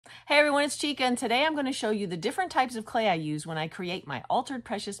Hey everyone, it's Chica, and today I'm going to show you the different types of clay I use when I create my Altered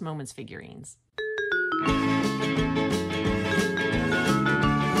Precious Moments figurines.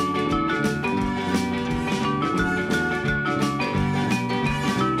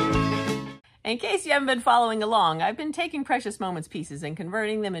 In case you haven't been following along, I've been taking Precious Moments pieces and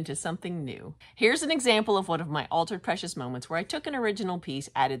converting them into something new. Here's an example of one of my Altered Precious Moments where I took an original piece,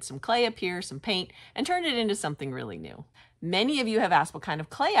 added some clay up here, some paint, and turned it into something really new. Many of you have asked what kind of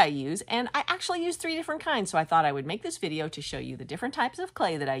clay I use, and I actually use 3 different kinds, so I thought I would make this video to show you the different types of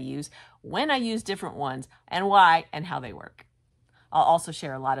clay that I use, when I use different ones, and why and how they work. I'll also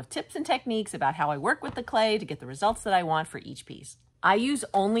share a lot of tips and techniques about how I work with the clay to get the results that I want for each piece. I use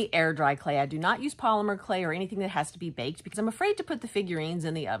only air dry clay. I do not use polymer clay or anything that has to be baked because I'm afraid to put the figurines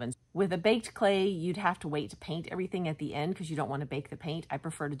in the oven. With a baked clay, you'd have to wait to paint everything at the end because you don't want to bake the paint. I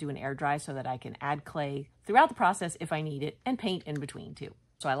prefer to do an air dry so that I can add clay throughout the process if I need it and paint in between too.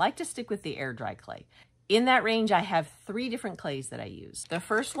 So I like to stick with the air dry clay. In that range, I have 3 different clays that I use. The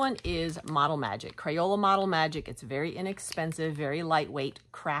first one is Model Magic, Crayola Model Magic. It's very inexpensive, very lightweight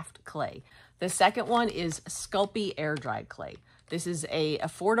craft clay. The second one is Sculpey air dried clay. This is a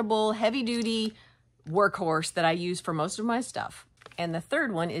affordable, heavy-duty workhorse that I use for most of my stuff. And the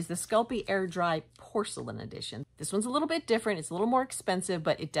third one is the Sculpey Air Dry Porcelain Edition. This one's a little bit different. It's a little more expensive,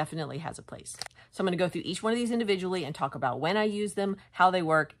 but it definitely has a place. So I'm going to go through each one of these individually and talk about when I use them, how they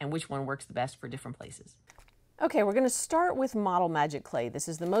work, and which one works the best for different places. Okay, we're going to start with Model Magic clay. This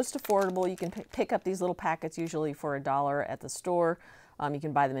is the most affordable. You can pick up these little packets usually for $1 at the store. You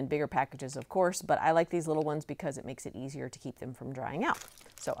can buy them in bigger packages, of course, but I like these little ones because it makes it easier to keep them from drying out.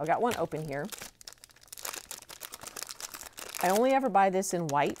 So I've got one open here. I only ever buy this in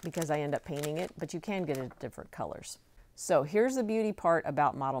white because I end up painting it, but you can get it in different colors. So here's the beauty part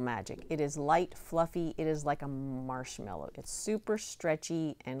about Model Magic. It is light, fluffy. It is like a marshmallow. It's super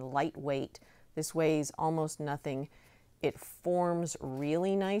stretchy and lightweight. This weighs almost nothing. It forms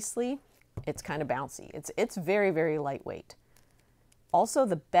really nicely. It's kind of bouncy. It's very, very lightweight. Also,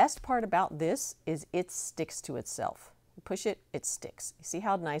 the best part about this is it sticks to itself. You push it, it sticks. You see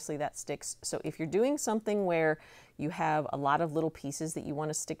how nicely that sticks? So if you're doing something where you have a lot of little pieces that you want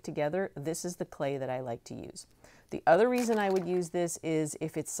to stick together, this is the clay that I like to use. The other reason I would use this is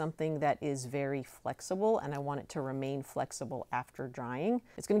if it's something that is very flexible and I want it to remain flexible after drying.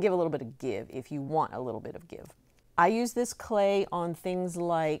 It's going to give a little bit of give if you want a little bit of give. I use this clay on things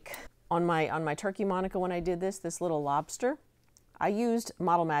like on my turkey Monica when I did this little lobster. I used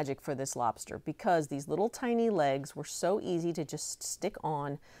Model Magic for this lobster because these little tiny legs were so easy to just stick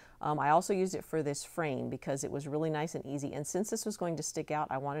on. I also used it for this frame because it was really nice and easy. And since this was going to stick out,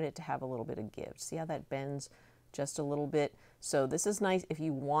 I wanted it to have a little bit of give. See how that bends just a little bit? So this is nice if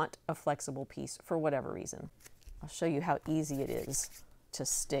you want a flexible piece for whatever reason. I'll show you how easy it is to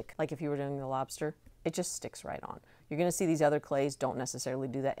stick. Like if you were doing the lobster, it just sticks right on. You're going to see these other clays don't necessarily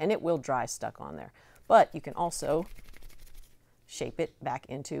do that, and it will dry stuck on there. But you can also shape it back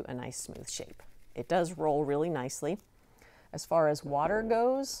into a nice smooth shape. It does roll really nicely. As far as water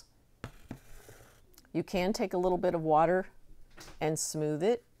goes, you can take a little bit of water and smooth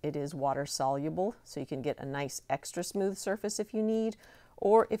it. It is water soluble, so you can get a nice extra smooth surface if you need.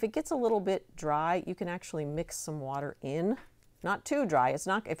 Or if it gets a little bit dry, you can actually mix some water in. Not too dry.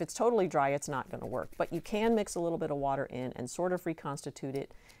 If it's totally dry, it's not going to work. But you can mix a little bit of water in and sort of reconstitute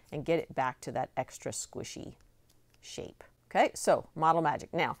it and get it back to that extra squishy shape. Okay, so Model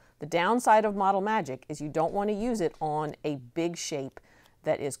Magic. Now, the downside of Model Magic is you don't want to use it on a big shape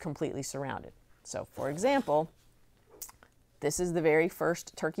that is completely surrounded. So, for example, this is the very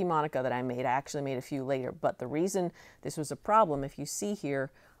first turkey Monica that I made. I actually made a few later, but the reason this was a problem, if you see here,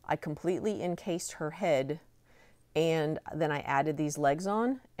 I completely encased her head and then I added these legs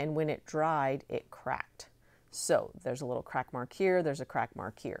on, and when it dried, it cracked. So there's a little crack mark here, there's a crack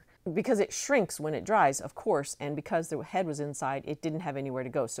mark here. Because it shrinks when it dries, of course, and because the head was inside, it didn't have anywhere to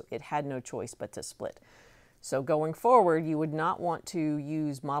go, so it had no choice but to split. So going forward, you would not want to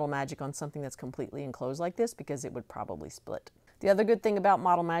use Model Magic on something that's completely enclosed like this because it would probably split. The other good thing about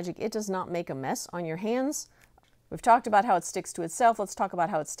Model Magic, it does not make a mess on your hands. We've talked about how it sticks to itself. Let's talk about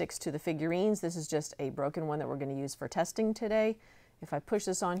how it sticks to the figurines. This is just a broken one that we're going to use for testing today. If I push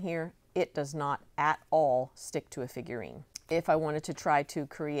this on here, it does not at all stick to a figurine. If I wanted to try to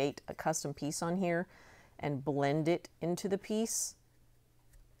create a custom piece on here and blend it into the piece,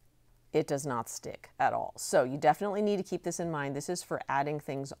 it does not stick at all. So you definitely need to keep this in mind. This is for adding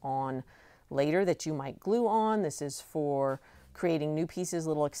things on later that you might glue on. This is for creating new pieces,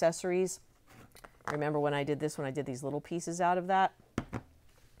 little accessories. Remember when I did this, when I did these little pieces out of that?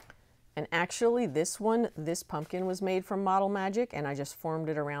 And actually this pumpkin was made from Model Magic, and I just formed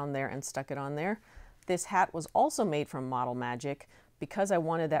it around there and stuck it on there. This hat was also made from Model Magic because I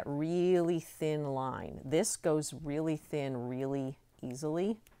wanted that really thin line. This goes really thin really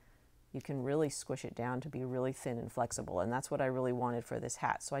easily. You can really squish it down to be really thin and flexible, and that's what I really wanted for this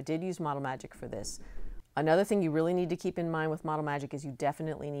hat. So I did use Model Magic for this. Another thing you really need to keep in mind with Model Magic is you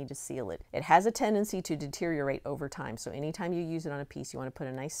definitely need to seal it. It has a tendency to deteriorate over time, so anytime you use it on a piece, you want to put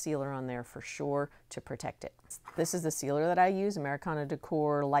a nice sealer on there for sure to protect it. This is the sealer that I use, Americana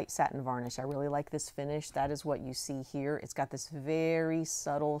Decor Light Satin Varnish. I really like this finish. That is what you see here. It's got this very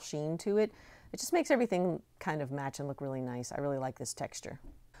subtle sheen to it. It just makes everything kind of match and look really nice. I really like this texture.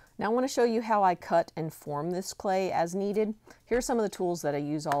 Now I want to show you how I cut and form this clay as needed. Here are some of the tools that I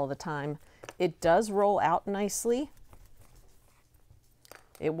use all the time. It does roll out nicely.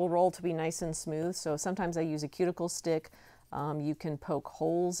 It will roll to be nice and smooth, so sometimes I use a cuticle stick. You can poke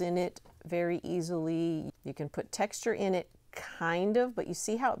holes in it very easily. You can put texture in it, kind of, but you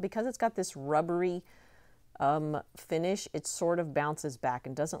see how, because it's got this rubbery finish, it sort of bounces back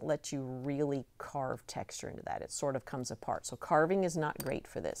and doesn't let you really carve texture into that. It sort of comes apart. So carving is not great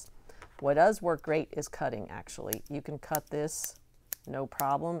for this. What does work great is cutting, actually. You can cut this no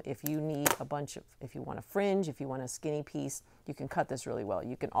problem. If you need a bunch of, if you want a fringe, if you want a skinny piece, you can cut this really well.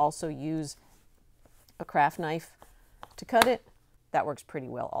 You can also use a craft knife to cut it. That works pretty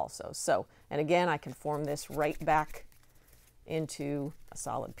well also. So, and again, I can form this right back into a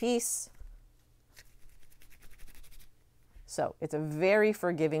solid piece. So it's a very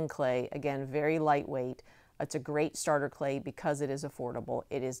forgiving clay, again, very lightweight. It's a great starter clay because it is affordable.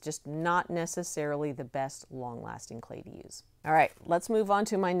 It is just not necessarily the best long-lasting clay to use. All right, let's move on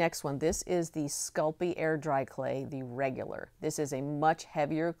to my next one. This is the Sculpey Air Dry Clay, the regular. This is a much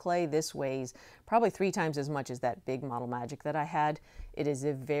heavier clay. This weighs probably 3 times as much as that big Model Magic that I had. It is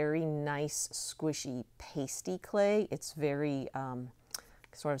a very nice, squishy, pasty clay. It's very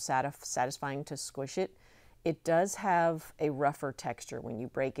sort of satisfying to squish it. It does have a rougher texture. When you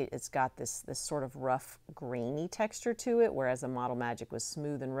break it, it's got this sort of rough, grainy texture to it, whereas the Model Magic was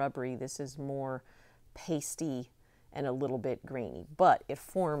smooth and rubbery. This is more pasty and a little bit grainy, but it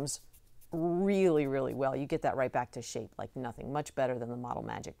forms really, really well. You get that right back to shape like nothing, much better than the Model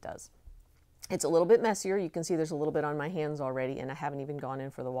Magic does. It's a little bit messier. You can see there's a little bit on my hands already, and I haven't even gone in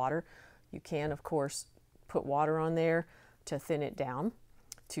for the water. You can, of course, put water on there to thin it down,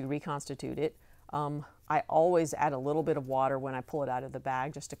 to reconstitute it. I always add a little bit of water when I pull it out of the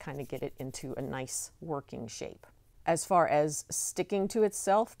bag just to kind of get it into a nice working shape. As far as sticking to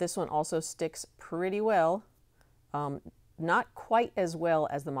itself, this one also sticks pretty well. Not quite as well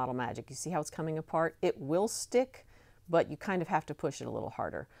as the Model Magic. You see how it's coming apart? It will stick, but you kind of have to push it a little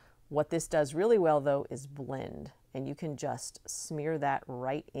harder. What this does really well though is blend, and you can just smear that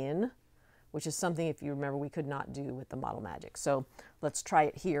right in, which is something, if you remember, we could not do with the Model Magic. So let's try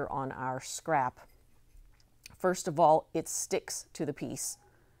it here on our scrap. First of all, it sticks to the piece.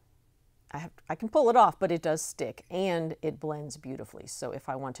 I can pull it off, but it does stick, and it blends beautifully. So if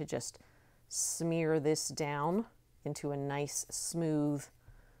I want to just smear this down into a nice smooth,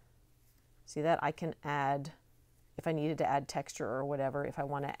 see that? I can add, if I needed to add texture or whatever, if I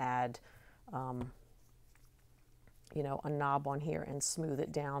want to add you know, a knob on here and smooth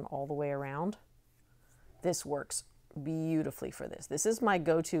it down all the way around. This works beautifully for this. This is my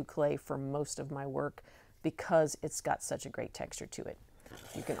go-to clay for most of my work because it's got such a great texture to it.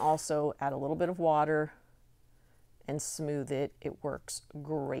 You can also add a little bit of water and smooth it. It works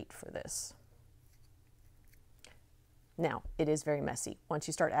great for this. Now, it is very messy. Once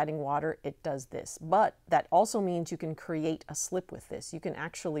you start adding water, it does this. But that also means you can create a slip with this. You can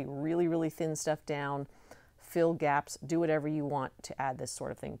actually really, really thin stuff down, fill gaps, do whatever you want to add this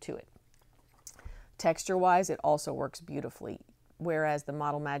sort of thing to it. Texture-wise, it also works beautifully. Whereas the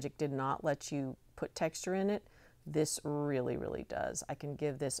Model Magic did not let you put texture in it, this really, really does. I can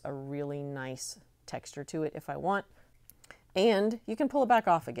give this a really nice texture to it if I want. And you can pull it back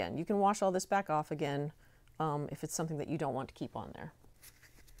off again. You can wash all this back off again if it's something that you don't want to keep on there.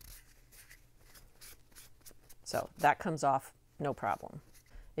 So that comes off no problem.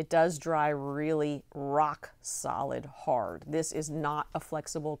 It does dry really rock solid hard. This is not a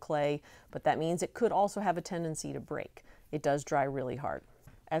flexible clay, but that means it could also have a tendency to break. It does dry really hard.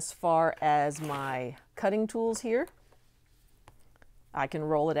 As far as my cutting tools here, I can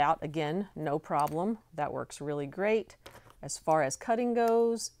roll it out again, no problem. That works really great. As far as cutting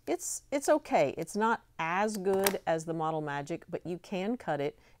goes, it's okay. It's not as good as the Model Magic, but you can cut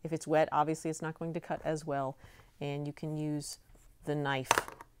it. If it's wet, obviously it's not going to cut as well. And you can use the knife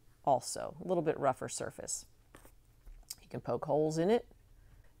also, a little bit rougher surface. You can poke holes in it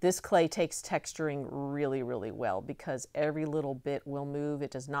This clay takes texturing really, really well because every little bit will move.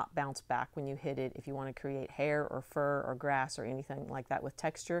 It does not bounce back when you hit it. If you want to create hair or fur or grass or anything like that with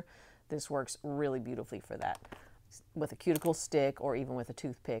texture, this works really beautifully for that. With a cuticle stick or even with a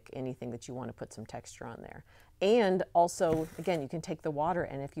toothpick, anything that you want to put some texture on there. And also, again, you can take the water,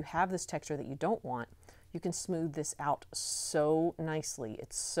 and if you have this texture that you don't want, you can smooth this out so nicely.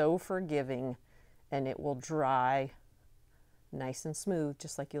 It's so forgiving, and it will dry nice and smooth,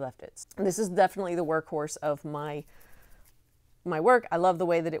 just like you left it. This is definitely the workhorse of my work. I love the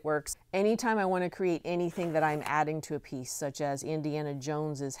way that it works. Anytime I want to create anything that I'm adding to a piece, such as Indiana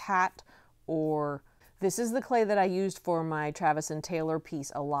Jones's hat, or this is the clay that I used for my Travis and Taylor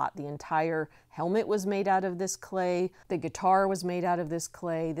piece a lot. The entire helmet was made out of this clay. The guitar was made out of this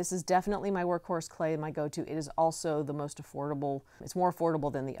clay. This is definitely my workhorse clay, my go-to. It is also the most affordable. It's more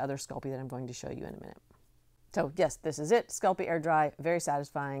affordable than the other Sculpey that I'm going to show you in a minute. So yes, this is it. Sculpey Air Dry, very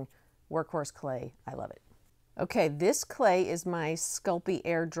satisfying, workhorse clay. I love it. Okay, this clay is my Sculpey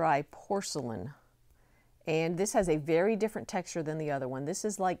Air Dry porcelain. And this has a very different texture than the other one. This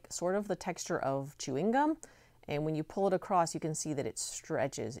is like sort of the texture of chewing gum. And when you pull it across, you can see that it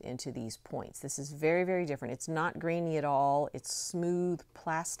stretches into these points. This is very, very different. It's not grainy at all. It's smooth,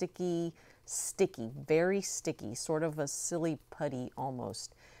 plasticky, sticky, very sticky, sort of a silly putty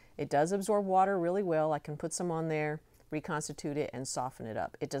almost. It does absorb water really well. I can put some on there, reconstitute it, and soften it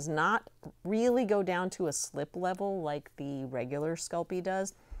up. It does not really go down to a slip level like the regular Sculpey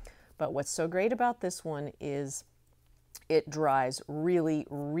does. But what's so great about this one is it dries really,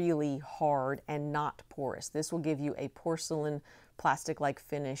 really hard and not porous. This will give you a porcelain plastic-like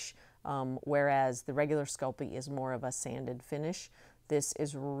finish, whereas the regular Sculpey is more of a sanded finish. This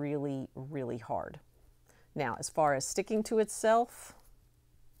is really, really hard. Now, as far as sticking to itself,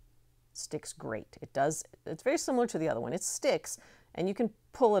 sticks great. It's very similar to the other one. It sticks and you can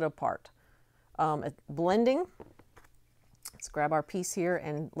pull it apart. Blending, let's grab our piece here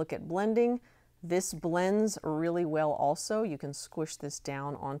and look at blending. This blends really well also. You can squish this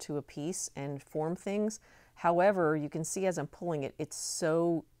down onto a piece and form things. However, you can see as I'm pulling it, it's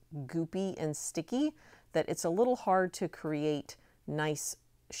so goopy and sticky that it's a little hard to create nice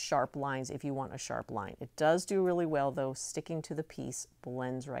sharp lines if you want a sharp line. It does do really well though. Sticking to the piece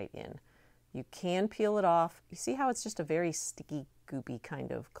blends right in. You can peel it off. You see how it's just a very sticky, goopy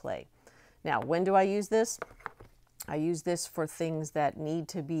kind of clay. Now, when do I use this? I use this for things that need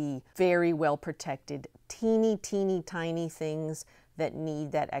to be very well protected, teeny, teeny, tiny things that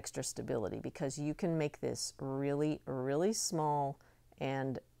need that extra stability, because you can make this really, really small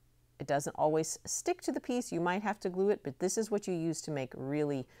and it doesn't always stick to the piece. You might have to glue it, but this is what you use to make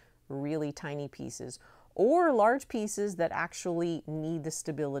really, really tiny pieces or large pieces that actually need the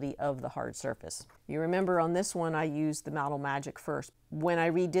stability of the hard surface. You remember on this one, I used the Model Magic first. When I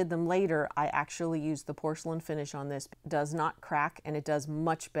redid them later, I actually used the porcelain finish on this. It does not crack, and it does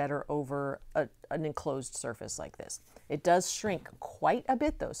much better over an enclosed surface like this. It does shrink quite a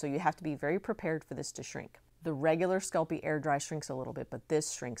bit though, so you have to be very prepared for this to shrink. The regular Sculpey Air Dry shrinks a little bit, but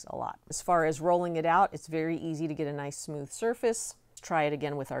this shrinks a lot. As far as rolling it out, it's very easy to get a nice smooth surface. Let's try it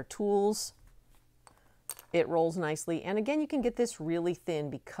again with our tools. It rolls nicely, and again, you can get this really thin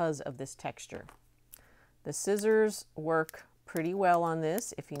because of this texture. The scissors work pretty well on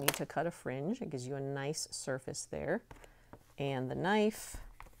this if you need to cut a fringe. It gives you a nice surface there. And the knife,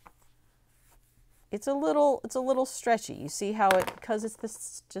 it's a little stretchy. You see how it, because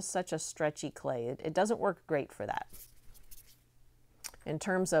it's just such a stretchy clay, it doesn't work great for that. In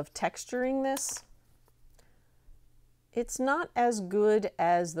terms of texturing this, it's not as good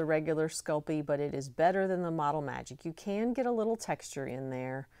as the regular Sculpey, but it is better than the Model Magic. You can get a little texture in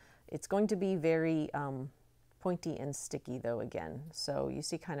there. It's going to be very pointy and sticky though again. So you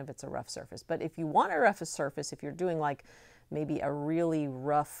see kind of it's a rough surface. But if you want a rough surface, if you're doing like maybe a really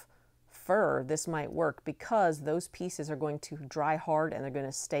rough fur, this might work because those pieces are going to dry hard and they're going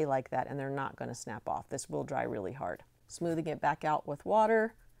to stay like that and they're not going to snap off. This will dry really hard. Smoothing it back out with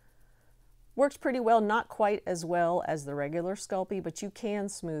water works pretty well, not quite as well as the regular Sculpey, but you can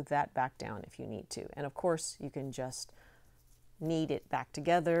smooth that back down if you need to. And of course, you can just knead it back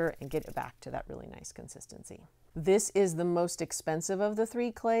together and get it back to that really nice consistency. This is the most expensive of the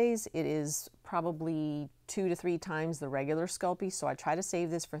three clays. It is probably 2 to 3 times the regular Sculpey, so I try to save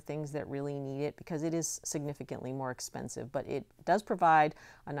this for things that really need it because it is significantly more expensive, but it does provide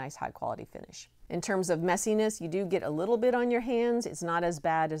a nice high quality finish. In terms of messiness, you do get a little bit on your hands. It's not as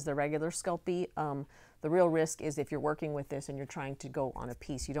bad as the regular Sculpey. The real risk is if you're working with this and you're trying to go on a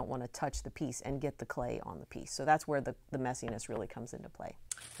piece, you don't want to touch the piece and get the clay on the piece. So that's where the messiness really comes into play.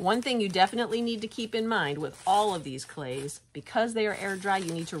 One thing you definitely need to keep in mind with all of these clays, because they are air dry,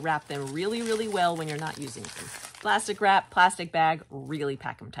 you need to wrap them really, really well when you're not using them. Plastic wrap, plastic bag, really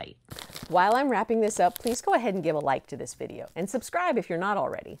pack them tight. While I'm wrapping this up, please go ahead and give a like to this video and subscribe if you're not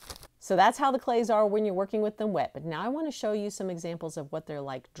already. So that's how the clays are when you're working with them wet. But now I want to show you some examples of what they're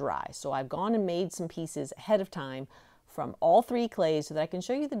like dry. So I've gone and made some pieces ahead of time from all three clays so that I can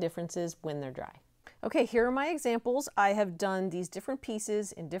show you the differences when they're dry. Okay, here are my examples. I have done these different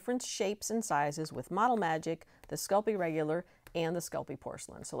pieces in different shapes and sizes with Model Magic, the Sculpey Regular, and the Sculpey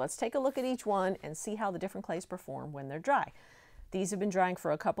Porcelain. So let's take a look at each one and see how the different clays perform when they're dry. These have been drying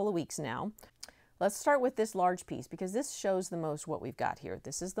for a couple of weeks now. Let's start with this large piece because this shows the most what we've got here.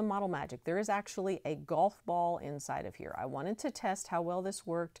 This is the Model Magic. There is actually a golf ball inside of here. I wanted to test how well this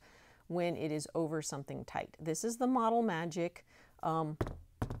worked when it is over something tight. This is the Model Magic.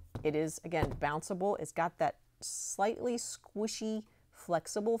 It is, again, bounceable. It's got that slightly squishy,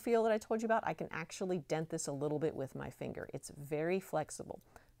 flexible feel that I told you about. I can actually dent this a little bit with my finger. It's very flexible.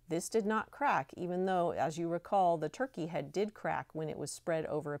 This did not crack, even though, as you recall, the turkey head did crack when it was spread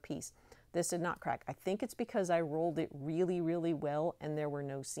over a piece. This did not crack. I think it's because I rolled it really, really well and there were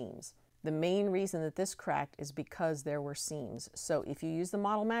no seams. The main reason that this cracked is because there were seams. So if you use the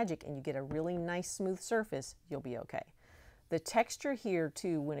Model Magic and you get a really nice smooth surface, you'll be okay. The texture here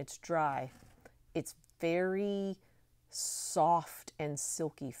too, when it's dry, it's very soft and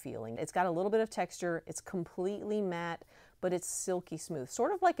silky feeling. It's got a little bit of texture. It's completely matte, but it's silky smooth,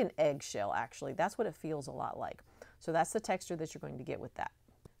 sort of like an eggshell actually. That's what it feels a lot like. So that's the texture that you're going to get with that.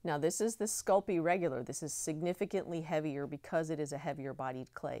 Now this is the Sculpey Regular. This is significantly heavier because it is a heavier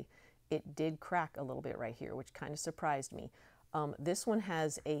bodied clay. It did crack a little bit right here, which kind of surprised me. This one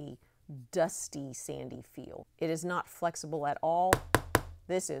has a dusty, sandy feel. It is not flexible at all.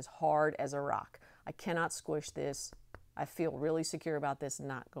 This is hard as a rock. I cannot squish this. I feel really secure about this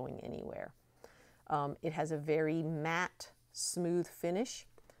not going anywhere. It has a very matte, smooth finish.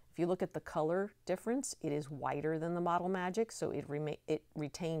 If you look at the color difference, it is whiter than the Model Magic, so it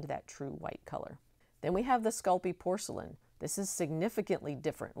retained that true white color. Then we have the Sculpey Porcelain. This is significantly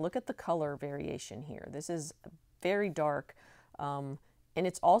different. Look at the color variation here. This is very dark, and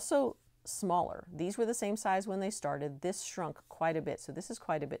it's also smaller. These were the same size when they started. This shrunk quite a bit, so this is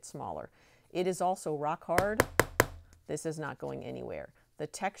quite a bit smaller. It is also rock hard. This is not going anywhere. The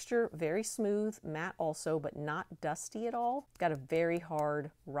texture, very smooth, matte also, but not dusty at all. Got a very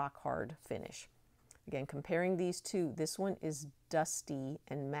hard, rock hard finish. Again, comparing these two, this one is dusty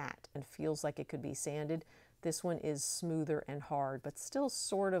and matte and feels like it could be sanded. This one is smoother and hard, but still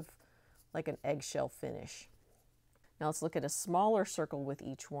sort of like an eggshell finish. Now let's look at a smaller circle with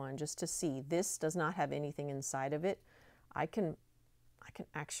each one just to see. This does not have anything inside of it. I can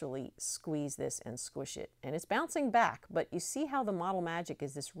actually squeeze this and squish it, and it's bouncing back, but you see how the Model Magic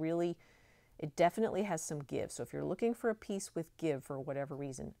is this really, it definitely has some give. So if you're looking for a piece with give for whatever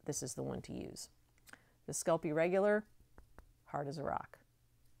reason, this is the one to use. The Sculpey Regular, hard as a rock.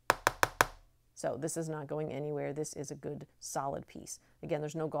 So this is not going anywhere. This is a good solid piece. Again,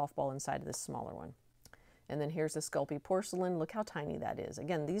 there's no golf ball inside of this smaller one. And then here's the Sculpey Porcelain. Look how tiny that is.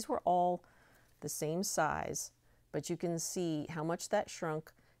 Again, these were all the same size, but you can see how much that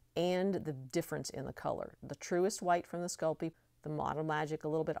shrunk and the difference in the color. The truest white from the Sculpey, the Model Magic a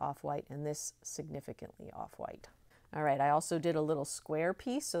little bit off-white, and this significantly off-white. All right, I also did a little square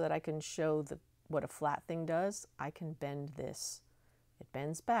piece so that I can show what a flat thing does. I can bend this. It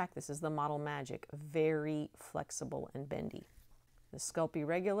bends back. This is the Model Magic, very flexible and bendy. The Sculpey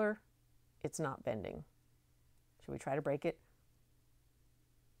Regular, it's not bending. Should we try to break it?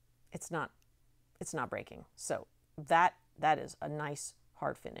 It's not breaking. So that is a nice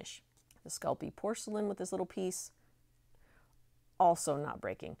hard finish. The Sculpey Porcelain with this little piece, also not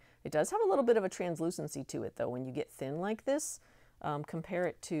breaking. It does have a little bit of a translucency to it though. When you get thin like this, compare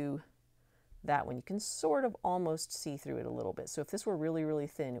it to that one. You can sort of almost see through it a little bit. So if this were really, really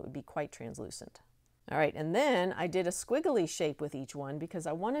thin, it would be quite translucent. All right, and then I did a squiggly shape with each one because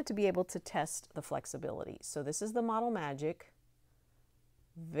I wanted to be able to test the flexibility. So this is the Model Magic.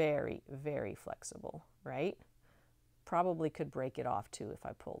 Very, very flexible, right? Probably could break it off too if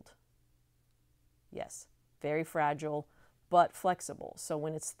I pulled. Yes, very fragile, but flexible. So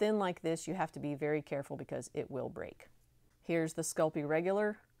when it's thin like this, you have to be very careful because it will break. Here's the Sculpey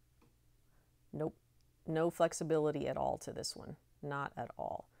Regular. Nope, no flexibility at all to this one, not at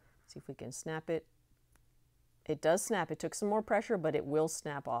all. See if we can snap it. It does snap. It took some more pressure, but it will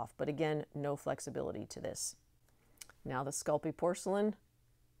snap off. But again, no flexibility to this. Now the Sculpey Porcelain.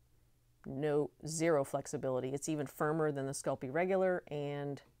 zero flexibility. It's even firmer than the Sculpey regular,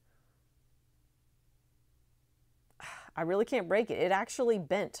 and I really can't break it. It actually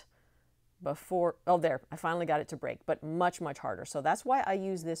bent before, oh there, I finally got it to break, but much, much harder. So that's why I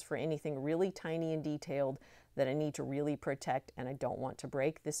use this for anything really tiny and detailed that I need to really protect and I don't want to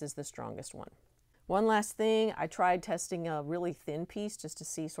break. This is the strongest one. One last thing, I tried testing a really thin piece just to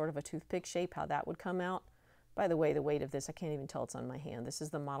see sort of a toothpick shape, how that would come out. By the way, the weight of this, I can't even tell it's on my hand. This is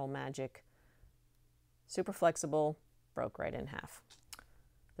the Model Magic, super flexible, broke right in half.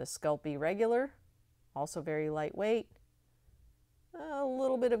 The Sculpey regular, also very lightweight. A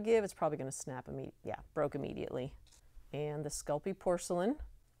little bit of give, it's probably going to snap immediately. Yeah, broke immediately. And the Sculpey porcelain.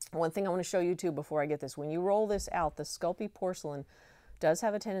 One thing I want to show you too before I get this, when you roll this out, the Sculpey porcelain does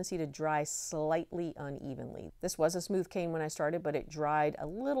have a tendency to dry slightly unevenly. This was a smooth cane when I started, but it dried a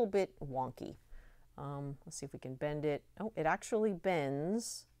little bit wonky. Let's see if we can bend it. Oh, it actually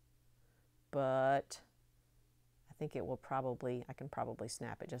bends, but I think it will probably, I can probably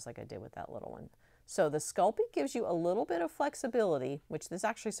snap it just like I did with that little one. So the Sculpey gives you a little bit of flexibility, which this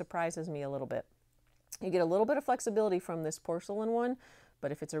actually surprises me a little bit. You get a little bit of flexibility from this porcelain one,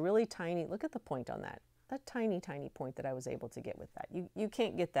 but if it's a really tiny, look at the point on that. That tiny, tiny point that I was able to get with that. You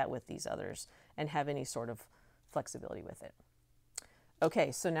can't get that with these others and have any sort of flexibility with it.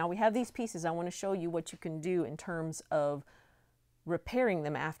 Okay, so now we have these pieces. I want to show you what you can do in terms of repairing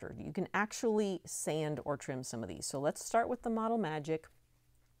them after. You can actually sand or trim some of these. So let's start with the Model Magic.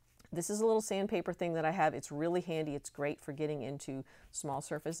 This is a little sandpaper thing that I have. It's really handy. It's great for getting into small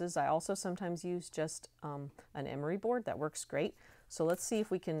surfaces. I also sometimes use just an emery board. That works great. So let's see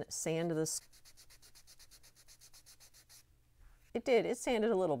if we can sand this. It did. It sanded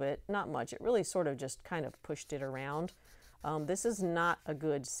a little bit, not much. It really sort of just kind of pushed it around. This is not a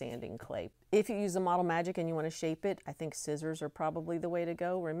good sanding clay. If you use a Model Magic and you want to shape it, I think scissors are probably the way to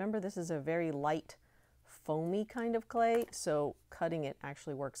go. Remember, this is a very light, foamy kind of clay, so cutting it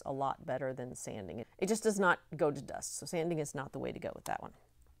actually works a lot better than sanding it. It just does not go to dust, so sanding is not the way to go with that one.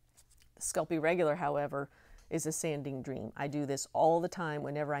 The Sculpey regular, however, is a sanding dream. I do this all the time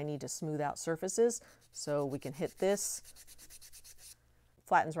whenever I need to smooth out surfaces, so we can hit this,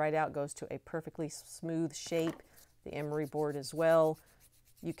 flattens right out, goes to a perfectly smooth shape. The emery board as well.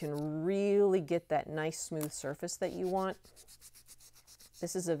 You can really get that nice smooth surface that you want.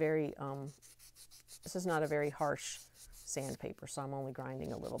 This is a very this is not a very harsh sandpaper, so I'm only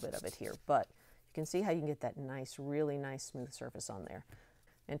grinding a little bit of it here, but you can see how you can get that nice, really nice smooth surface on there.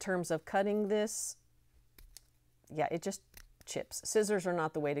 In terms of cutting this, yeah, it just chips. Scissors are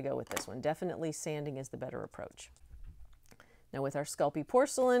not the way to go with this one. Definitely sanding is the better approach. Now with our Sculpey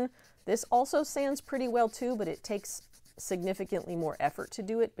porcelain, this also sands pretty well too, but it takes significantly more effort to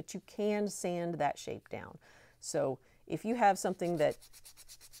do it, but you can sand that shape down. So if you have something that,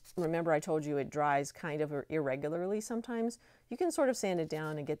 remember I told you it dries kind of irregularly sometimes, you can sort of sand it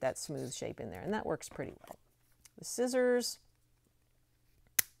down and get that smooth shape in there, and that works pretty well. The scissors,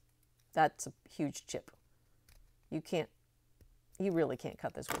 that's a huge chip. You really can't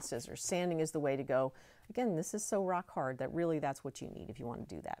cut this with scissors. Sanding is the way to go. Again, this is so rock hard that really that's what you need if you want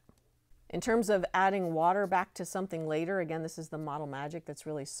to do that. In terms of adding water back to something later, again, this is the Model Magic that's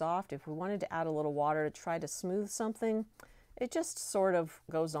really soft. If we wanted to add a little water to try to smooth something, it just sort of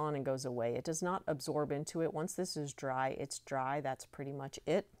goes on and goes away. It does not absorb into it. Once this is dry, it's dry. That's pretty much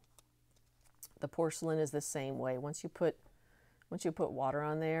it. The porcelain is the same way. Once you put water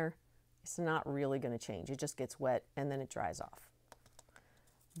on there, it's not really going to change. It just gets wet and then it dries off.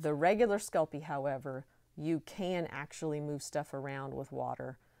 The regular Sculpey, however, you can actually move stuff around with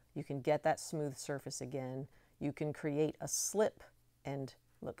water. You can get that smooth surface again. You can create a slip, and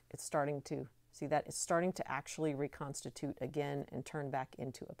look, it's starting to, see that? It's starting to actually reconstitute again and turn back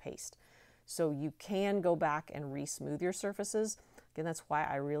into a paste. So you can go back and re-smooth your surfaces. Again, that's why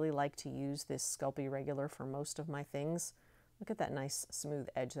I really like to use this Sculpey regular for most of my things. Look at that nice smooth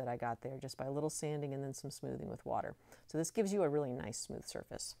edge that I got there just by a little sanding and then some smoothing with water. So this gives you a really nice smooth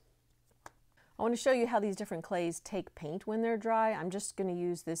surface. I want to show you how these different clays take paint when they're dry. I'm just going to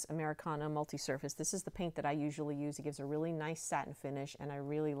use this Americana multi-surface. This is the paint that I usually use. It gives a really nice satin finish and I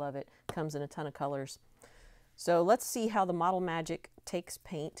really love it. It comes in a ton of colors. So let's see how the Model Magic takes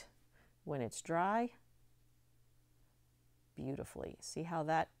paint when it's dry. Beautifully. See how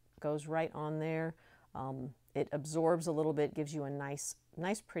that goes right on there? It absorbs a little bit, gives you a nice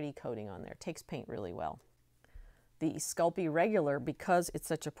pretty coating on there. It takes paint really well. The Sculpey regular, because it's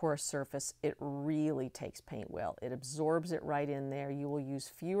such a porous surface, it really takes paint well. It absorbs it right in there. You will use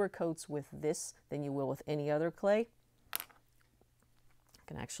fewer coats with this than you will with any other clay. I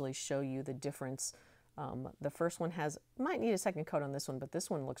can actually show you the difference The first one might need a second coat on this one, but this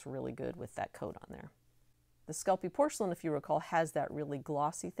one looks really good with that coat on there. The Sculpey porcelain, if you recall, has that really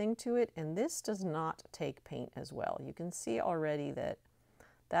glossy thing to it, and this does not take paint as well. You can see already that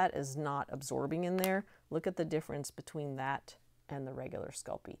that is not absorbing in there. Look at the difference between that and the regular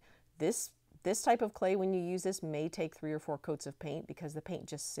Sculpey. This type of clay, when you use this, may take 3 or 4 coats of paint because the paint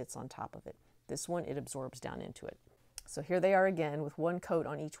just sits on top of it. This one, it absorbs down into it. So here they are again with 1 coat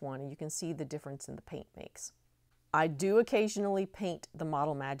on each one, and you can see the difference in the paint makes. I do occasionally paint the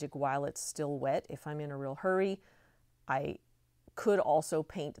Model Magic while it's still wet if I'm in a real hurry. I could also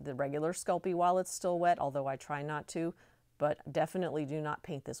paint the regular Sculpey while it's still wet, although I try not to, but definitely do not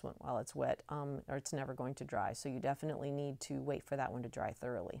paint this one while it's wet, or it's never going to dry. So you definitely need to wait for that one to dry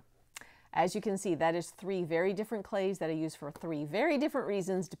thoroughly. As you can see, that is 3 very different clays that I use for 3 very different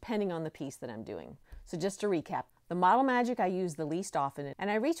reasons depending on the piece that I'm doing. So just to recap, the Model Magic I use the least often,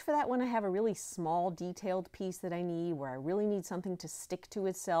 and I reach for that when I have a really small detailed piece that I need, where I really need something to stick to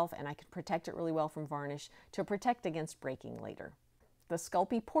itself and I can protect it really well from varnish to protect against breaking later. The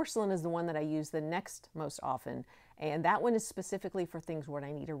Sculpey porcelain is the one that I use the next most often, and that one is specifically for things where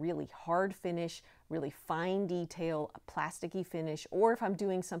I need a really hard finish, really fine detail, a plasticky finish, or if I'm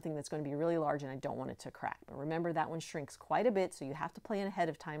doing something that's going to be really large and I don't want it to crack. But remember, that one shrinks quite a bit, so you have to plan ahead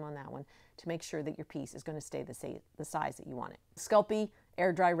of time on that one to make sure that your piece is going to stay the size that you want it. Sculpey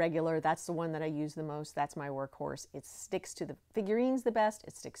air dry regular, that's the one that I use the most. That's my workhorse. It sticks to the figurines the best,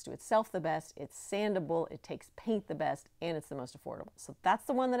 it sticks to itself the best, it's sandable, it takes paint the best, and it's the most affordable. So that's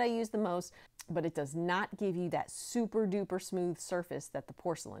the one that I use the most, but it does not give you that super duper smooth surface that the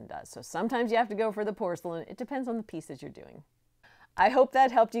porcelain does. So sometimes you have to go for the porcelain. It depends on the piece that you're doing. I hope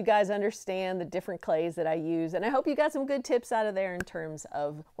that helped you guys understand the different clays that I use, and I hope you got some good tips out of there in terms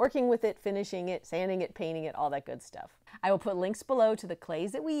of working with it, finishing it, sanding it, painting it, all that good stuff. I will put links below to the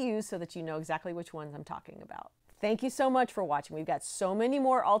clays that we use so that you know exactly which ones I'm talking about. Thank you so much for watching. We've got so many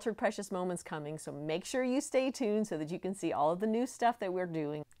more Altered Precious Moments coming, so make sure you stay tuned so that you can see all of the new stuff that we're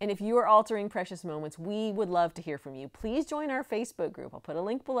doing. And if you are altering precious moments, we would love to hear from you. Please join our Facebook group. I'll put a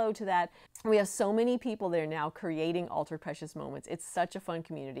link below to that. We have so many people there now creating Altered Precious Moments. It's such a fun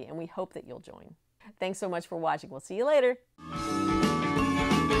community, and we hope that you'll join. Thanks so much for watching. We'll see you later.